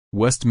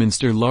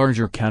Westminster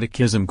Larger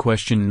Catechism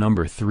Question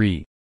number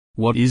 3.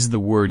 What is the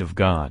Word of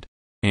God?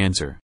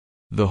 Answer.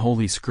 The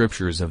Holy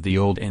Scriptures of the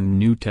Old and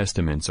New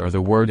Testaments are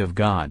the Word of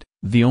God,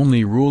 the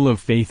only rule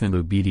of faith and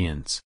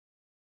obedience.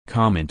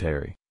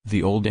 Commentary.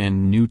 The Old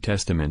and New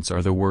Testaments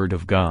are the Word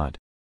of God.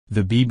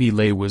 The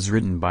Bible was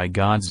written by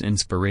God's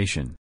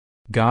inspiration.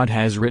 God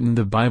has written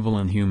the Bible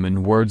in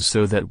human words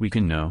so that we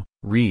can know,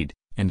 read,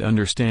 and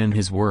understand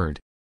His Word.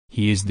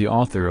 He is the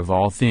author of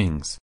all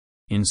things.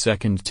 In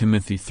 2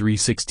 Timothy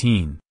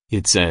 3:16,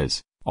 it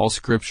says, "All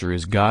Scripture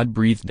is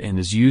God-breathed and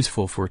is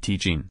useful for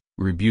teaching,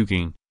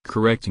 rebuking,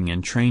 correcting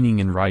and training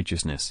in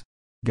righteousness."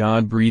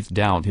 God breathed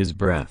out His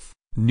breath,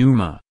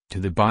 pneuma, to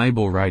the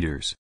Bible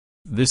writers.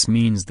 This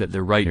means that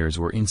the writers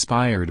were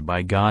inspired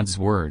by God's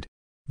Word.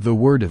 The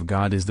Word of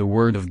God is the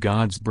word of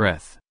God's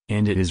breath,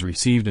 and it is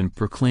received and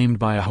proclaimed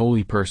by a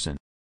holy person.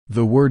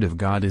 The Word of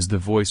God is the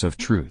voice of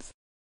truth.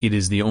 It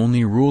is the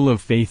only rule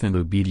of faith and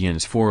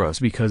obedience for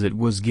us because it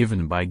was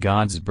given by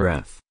God's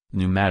breath,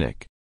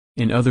 pneumatic.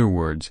 In other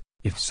words,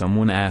 if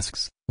someone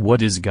asks,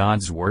 "What is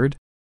God's Word?"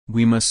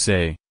 we must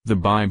say, the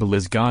Bible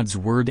is God's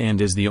Word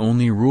and is the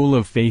only rule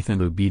of faith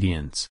and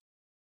obedience.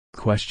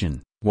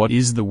 Question: What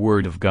is the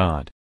Word of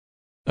God?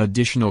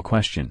 Additional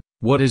question: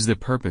 What is the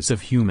purpose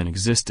of human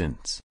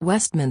existence?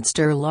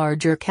 Westminster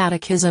Larger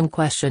Catechism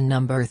Question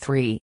number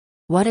 3.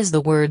 What is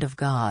the Word of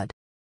God?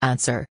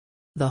 Answer.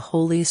 The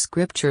Holy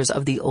Scriptures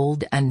of the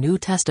Old and New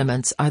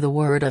Testaments are the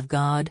Word of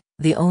God,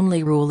 the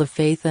only rule of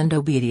faith and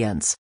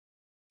obedience.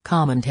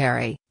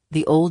 Commentary.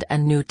 The Old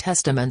and New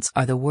Testaments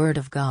are the Word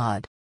of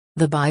God.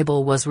 The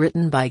Bible was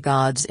written by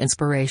God's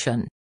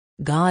inspiration.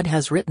 God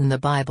has written the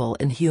Bible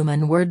in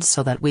human words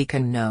so that we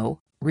can know,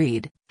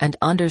 read, and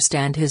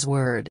understand His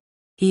Word.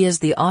 He is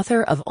the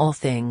author of all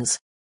things.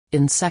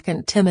 In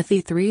 2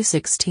 Timothy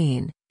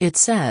 3:16, it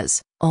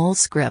says, "All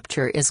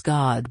Scripture is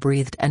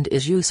God-breathed and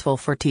is useful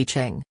for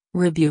teaching,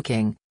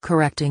 rebuking,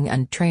 correcting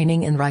and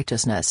training in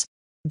righteousness."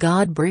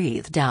 God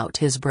breathed out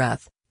His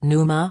breath,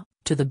 pneuma,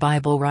 to the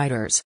Bible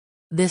writers.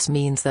 This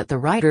means that the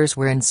writers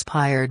were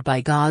inspired by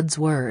God's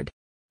Word.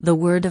 The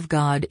Word of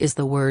God is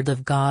the word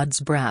of God's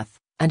breath,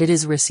 and it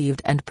is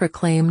received and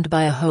proclaimed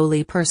by a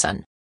holy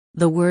person.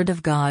 The Word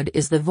of God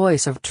is the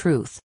voice of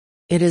truth.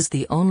 It is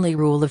the only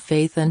rule of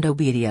faith and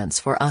obedience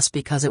for us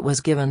because it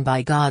was given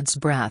by God's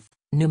breath,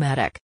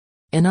 pneumatic.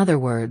 In other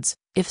words,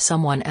 if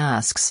someone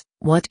asks,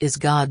 "What is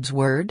God's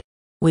Word?"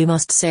 we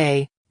must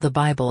say, the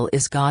Bible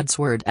is God's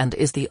Word and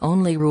is the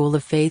only rule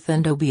of faith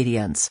and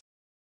obedience.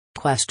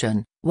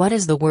 Question: What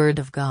is the Word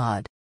of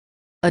God?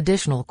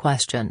 Additional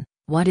question: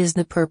 What is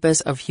the purpose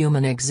of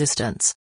human existence?